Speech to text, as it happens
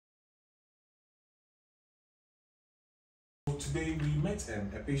today we met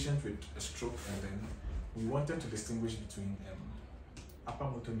a patient with a stroke, and then we wanted to distinguish between upper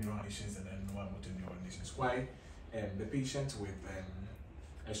motor neuron lesions and then lower motor neuron lesions. Why the patient with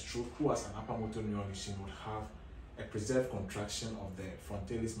a stroke who has an upper motor neuron lesion would have a preserved contraction of the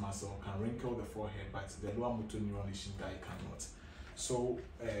frontalis muscle, can wrinkle the forehead, but the lower motor neuron lesion guy cannot. So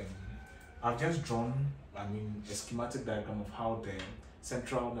I've just drawn, a schematic diagram of how the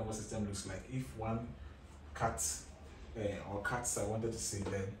central nervous system looks like. If one cuts, or cuts, I wanted to say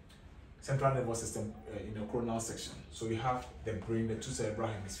the central nervous system in a coronal section. So we have the brain, the two cerebral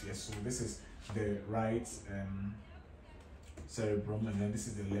hemispheres. So this is the right cerebrum, and then this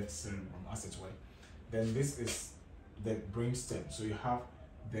is the left cerebrum, as it were. Then this is the brain stem. So you have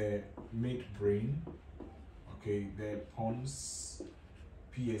the midbrain, okay, the pons,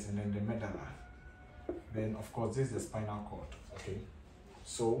 PS, and then the medulla. Then of course this is the spinal cord. Okay,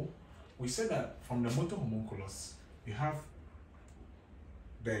 so we said that from the motor homunculus we have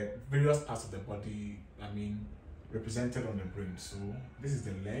the various parts of the body, represented on the brain. So this is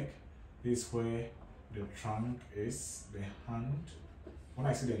the leg, this is where the trunk is, the hand. When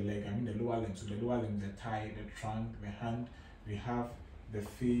I say the leg, I mean the lower limb. So the lower limb, the thigh, the trunk, the hand, we have the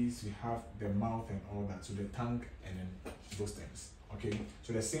face, we have the mouth and all that. So the tongue and then those things. Okay,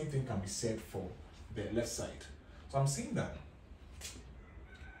 so the same thing can be said for the left side. So I'm saying that,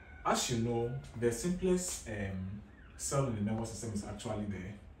 as you know, the simplest cell in the nervous system is actually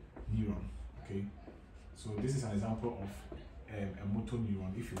the neuron. Okay, so this is an example of a motor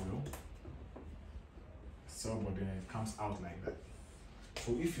neuron, if you will. Cell body, and it comes out like that.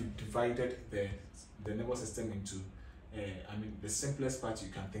 So if you divided the nervous system into, the simplest part you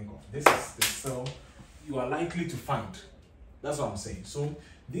can think of, this is the cell you are likely to find. That's what I'm saying. So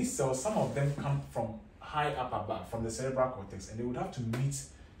these cells, some of them come from high up above, from the cerebral cortex, and they would have to meet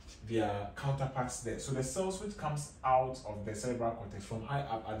their counterparts there. So the cells which comes out of the cerebral cortex from high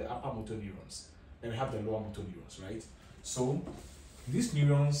up are the upper motor neurons. Then we have the lower motor neurons, right? So these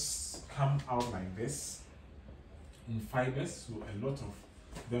neurons come out like this in fibers, so a lot of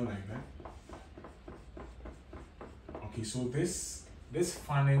them like that. Okay, so this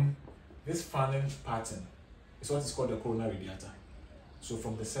fanning pattern is what is called the coronal radiata. So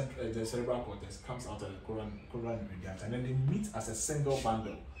from the cerebral cortex comes out of the coronal radiata, and then they meet as a single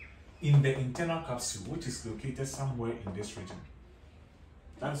bundle in the internal capsule, which is located somewhere in this region.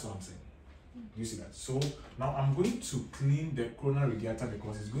 That's what I'm saying. You see that? So now I'm going to clean the coronal radiata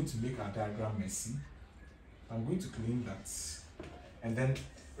because it's going to make our diagram messy. I'm going to clean that and then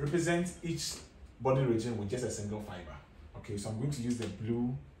represent each body region with just a single fiber. Okay, so I'm going to use the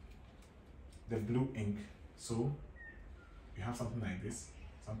blue ink. So you have something like this,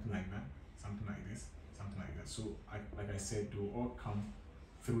 something like that, something like this, something like that. So like I said, they will all come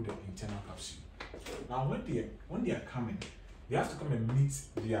through the internal capsule. Now when they are coming, they have to come and meet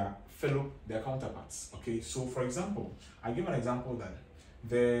their counterparts. Okay, so for example, I give an example that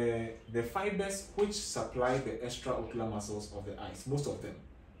the fibers which supply the extraocular muscles of the eyes, most of them,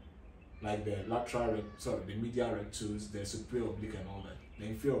 like the the medial rectus, the superior oblique and all that, the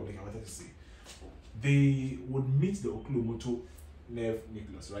inferior oblique, I wanted to say, they would meet the oculomotor nerve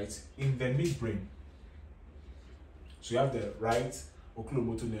nucleus, right, in the midbrain. So you have the right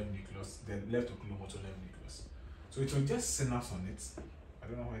oculomotor nerve nucleus, the left oculomotor nerve nucleus. So it will just synapse on it. I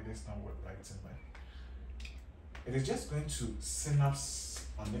don't know why this not work right in my. It is just going to synapse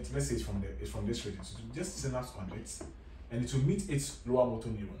on it. Let's say it's from this region. So it will just synapse on it, and it will meet its lower motor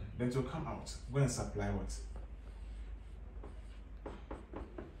neuron. Then it will come out, go and supply what?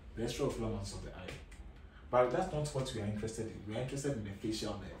 The extraocular muscles of the eye. But that's not what we are interested in. We are interested in the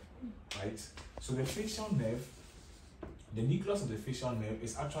facial nerve, right? So the facial nerve, the nucleus of the facial nerve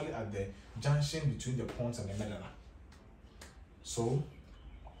is actually at the junction between the pons and the medulla. So,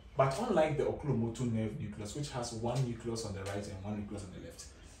 but unlike the oculomotor nerve nucleus, which has one nucleus on the right and one nucleus on the left,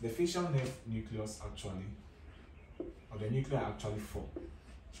 the facial nerve nucleus actually, or the nuclei are actually four.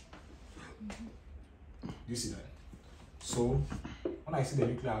 Do you see that? So, when I say the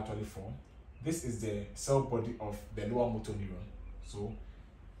nuclei are actually four, this is the cell body of the lower motor neuron. So,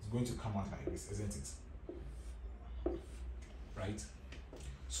 it's going to come out like this, isn't it? Right?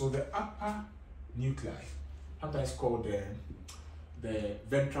 So, the upper nuclei, sometimes called the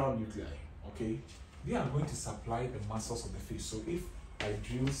ventral nuclei, okay, they are going to supply the muscles of the face. So if I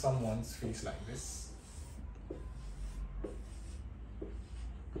drew someone's face like this,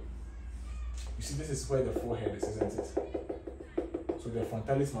 you see this is where the forehead is, isn't it? So the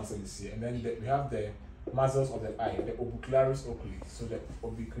frontalis muscle is here, and then we have the muscles of the eye, the orbicularis oculi. So the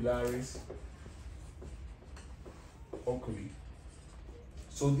orbicularis oculi.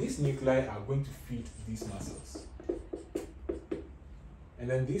 So these nuclei are going to feed these muscles. And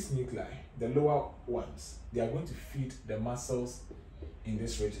then these nuclei, the lower ones, they are going to feed the muscles in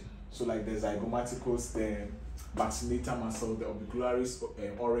this region. So like the zygomaticus, the vaccinator muscle, the orbicularis,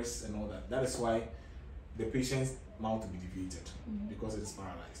 oris, and all that. That is why the patient's mouth will be deviated, because it is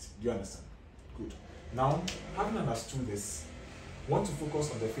paralyzed. Do you understand? Good. Now, having understood this, I want to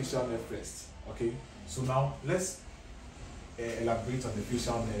focus on the facial nerve first. Okay? So now, let's elaborate on the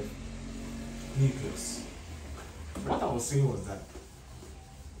facial nerve nucleus. What I was saying was that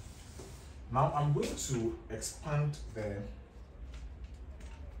now I'm going to expand the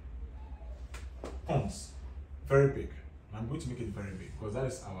pons very big. I'm going to make it very big because that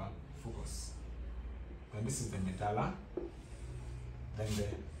is our focus. Then this is the medulla, then the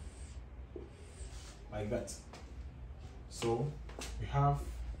like that. So we have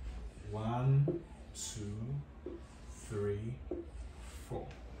 1, 2, 3, 4.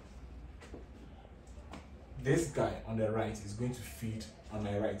 This guy on the right is going to feed on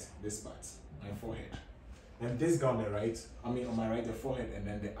my right, this part, my forehead. And this guy on the right, on my right, the forehead and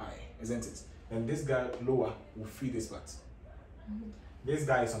then the eye, isn't it? And this guy lower will feed this part. This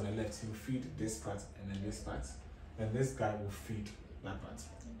guy is on the left, he will feed this part and then this part. And this guy will feed that part.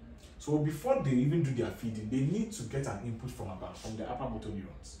 So before they even do their feeding, they need to get an input from above, from the upper motor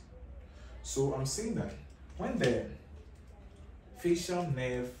neurons. So I'm saying that when the facial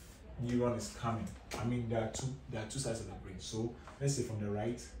nerve neuron is coming, there are two sides of the brain. So let's say from the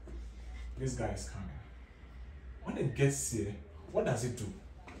right, this guy is coming. When it gets here, what does it do?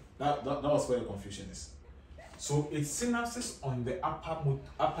 That was where the confusion is. So it synapses on the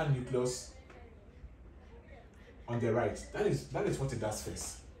upper nucleus on the right. That is what it does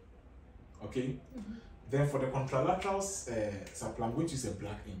first. Okay? Then for the contralateral supply, I'm going to use a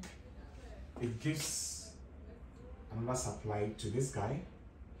black ink. It gives another supply to this guy.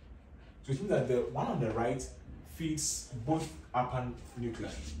 So it means that the one on the right feeds both upper nuclei.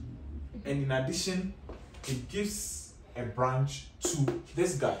 And in addition, it gives a branch to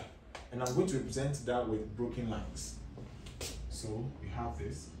this guy. And I'm going to represent that with broken lines. So we have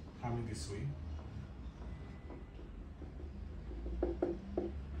this coming this way.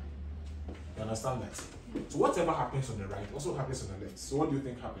 You understand that? So whatever happens on the right also happens on the left. So what do you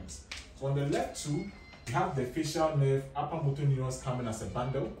think happens? So on the left too, you have the facial nerve, upper motor neurons coming as a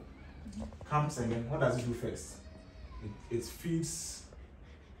bundle. Comes and then what does it do first? It feeds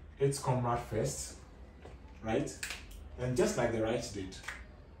its comrade first, right? And just like the right did,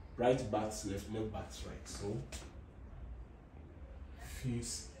 right bats left, left bats right. So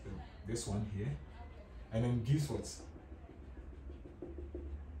feeds this one here, and then gives what?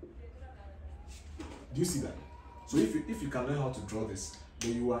 Do you see that? So if you can learn how to draw this,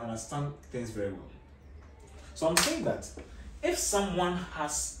 then you will understand things very well. So I'm saying that if someone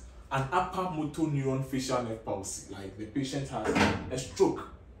has an upper motor neuron facial nerve palsy, like the patient has a stroke,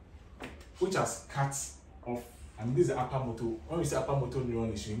 which has cut off, this is the upper motor. When we say upper motor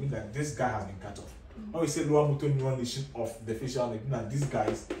neuron lesion, it means that this guy has been cut off. When we say lower motor neuron lesion of the facial nerve, it means that these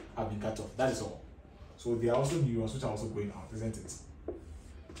guys have been cut off. That is all. So there are also neurons which are also going out, isn't it?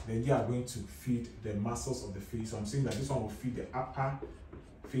 Then they are going to feed the muscles of the face. So I'm saying that this one will feed the upper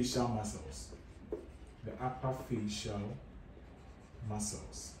facial muscles. The upper facial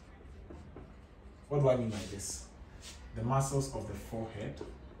muscles. What do I mean by this? The muscles of the forehead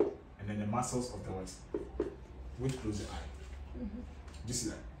and then the muscles of the what? Which close the eye. Do you see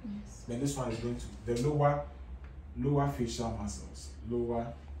that? Yes. Then this one is going to the lower facial muscles.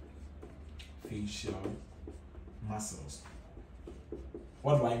 Lower facial muscles.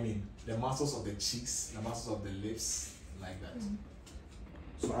 What do I mean? The muscles of the cheeks, the muscles of the lips, like that.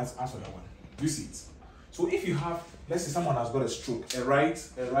 So as for that one. Do you see it? So if you have, let's say someone has got a stroke, a right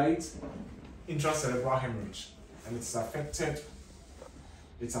intracerebral hemorrhage, and it's affected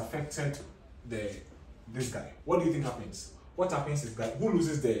this guy. What do you think happens? What happens is that who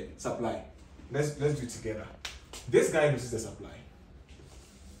loses the supply? Let's do it together. This guy loses the supply,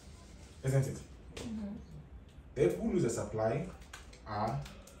 isn't it? Then who loses the supply are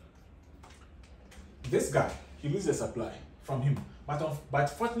this guy. He loses the supply from him, but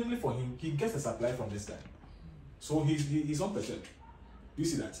fortunately for him, he gets the supply from this guy. So he's unperturbed. You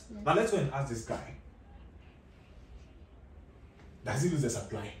see that? Yeah. Now let's go and ask this guy. Does he lose the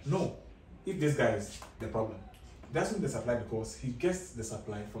supply? No. If this guy is the problem, he doesn't lose the supply because he gets the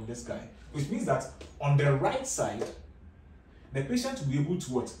supply from this guy. Which means that on the right side, the patient will be able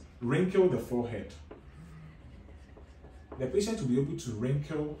to what? Wrinkle the forehead. The patient will be able to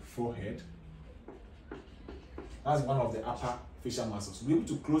wrinkle forehead. That's one of the upper facial muscles. We'll be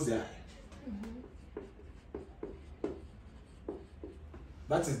able to close the eye.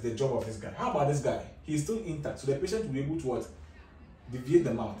 That is the job of this guy. How about this guy? He's still intact, so the patient will be able to what? deviate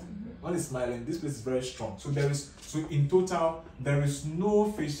the mouth. When it's smiling, this place is very strong. So in total, there is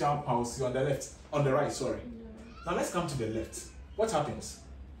no facial palsy on the right, sorry. Now let's come to the left. What happens?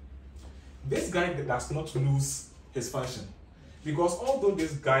 This guy does not lose his function, because although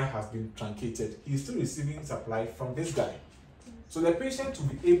this guy has been truncated, he's still receiving supply from this guy. So the patient will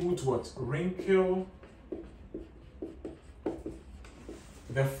be able to what? Wrinkle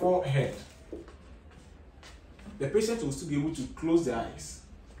the forehead. The patient will still be able to close the eyes.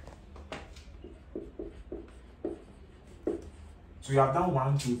 So you have done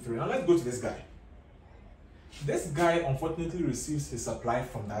 1, 2, 3. Now let's go to this guy. This guy unfortunately receives his supply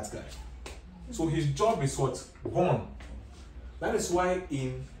from that guy. So his job is what? Gone. That is why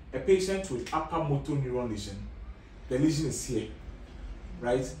in a patient with upper motor neuron lesion, the lesion is here.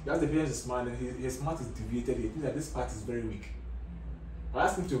 Right? That's the patient's mind, and his mouth is deviated. He thinks that this part is very weak. I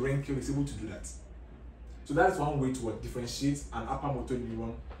ask him to wrinkle, he's able to do that. So that is one way to differentiate an upper motor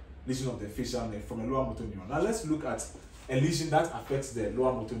neuron lesion of the facial nerve from a lower motor neuron. Now let's look at a lesion that affects the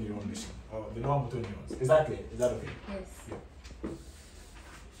lower motor neuron lesion, or the lower motor neurons. Is that clear? Is that okay? Yes. Yeah.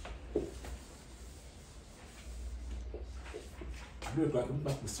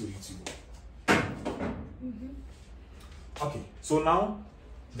 Okay, so now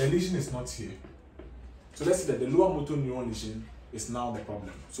the lesion is not here. So let's say that the lower motor neuron lesion is now the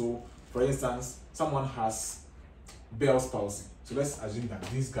problem. So for instance, someone has Bell's palsy. So let's assume that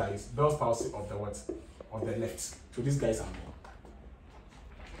these guys, Bell's palsy of the what? Of the left. So these guys are gone.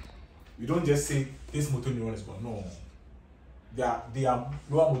 You don't just say this motor neuron is gone. No. They are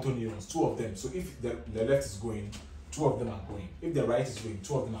lower motor neurons, 2 of them. So if the left is going, 2 of them are going. If the right is going,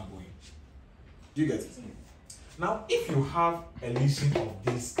 2 of them are going. Do you get it? Now, if you have a lesion of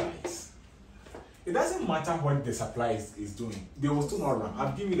these guys, it doesn't matter what the supply is doing. They will still not run.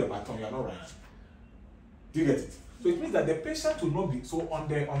 I've given you the baton, you are not running. Do you get it? So it means that the patient will not be so on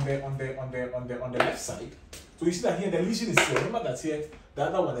the left side. So you see that here the lesion is here. Remember that here the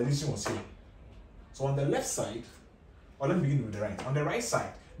other one, the lesion was here. So on the left side, or let me begin with the right. On the right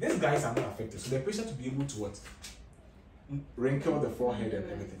side, these guys are not affected. So the patient will be able to what? Wrinkle the forehead and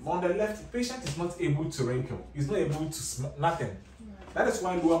everything. But on the left, the patient is not able to wrinkle. He's not able to nothing. That is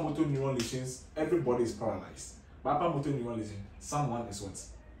why lower motor neuron lesions, everybody is paralyzed. But upper motor neuron lesion, someone is what?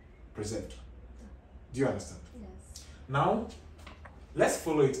 Preserved. Do you understand? Yes. Now, let's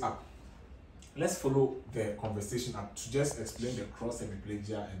follow it up. Let's follow the conversation up to just explain the cross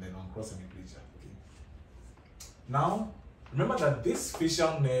hemiplegia and the non-cross hemiplegia. Okay. Now, remember that this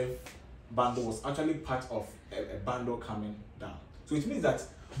facial nerve bundle was actually part of a bundle coming down. So it means that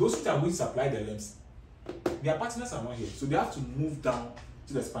those which are going to supply the limbs, their partners are not here. So they have to move down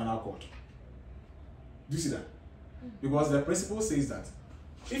to the spinal cord. Do you see that? Because the principle says that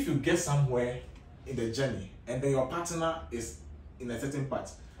if you get somewhere in the journey and then your partner is in a certain part,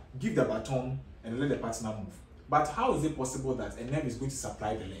 give the baton and let the partner move. But how is it possible that a nerve is going to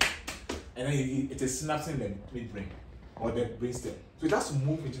supply the leg and then it is synapsing the midbrain or the brainstem? So it has to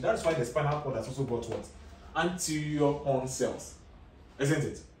move into. That's why the spinal cord has also got what? Anterior horn cells, isn't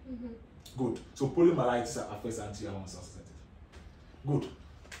it? Good. So polymyelitis affects anterior horn cells, isn't it? Good.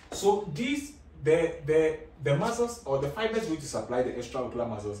 So these the muscles or the fibers going to supply the extraocular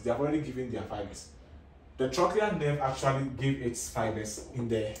muscles, they have already given their fibers. The trochlear nerve actually gave its fibers in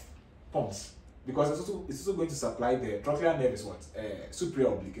the pons because it's also going to supply the trochlear nerve is what?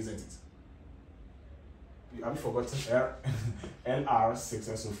 Superior oblique, isn't it? Have you forgotten LR6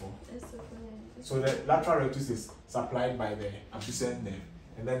 SO4? So the lateral rectus is supplied by the abducent nerve,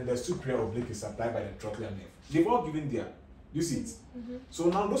 and then the superior oblique is supplied by the trochlear nerve. They've all given their, you see it? So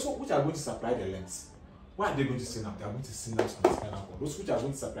now those which are going to supply the lens, why are they going to synapse? They are going to synapse on the spinal cord. Those which are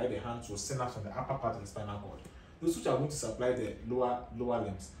going to supply the hands will synapse on the upper part of the spinal cord. Those which are going to supply the lower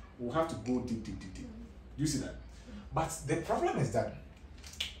limbs will have to go deep. Do you see that? But the problem is that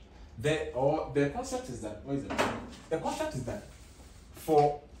the concept is that, what is it? The concept is that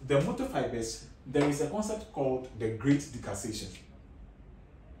for the motor fibers, there is a concept called the great decussation,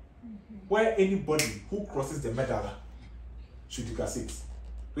 where anybody who crosses the medulla should decussate.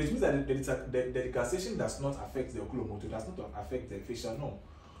 Which means that the decussation does not affect the oculomotor, does not affect the facial, no.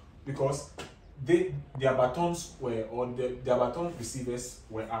 Because their batons were, or their baton receivers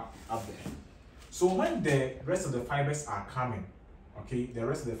were up there. So when the rest of the fibers are coming, okay, the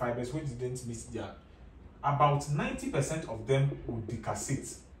rest of the fibers which didn't miss their, about 90% of them will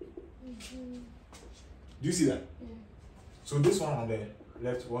decussate. Do you see that? Yeah. So this one on the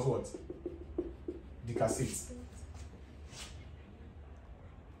left was what? Decussate.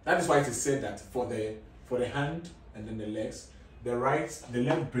 That is why it is said that for the hand and then the legs, the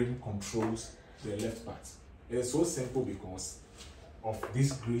left brain controls the left part. It is so simple because of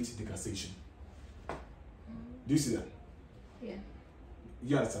this great decussation. Do you see that? Yeah.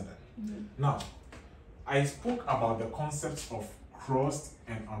 You understand that? Now, I spoke about the concepts of crossed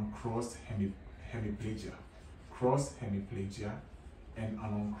and uncrossed hemiplegia. Crossed hemiplegia and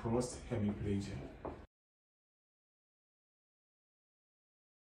an uncrossed hemiplegia.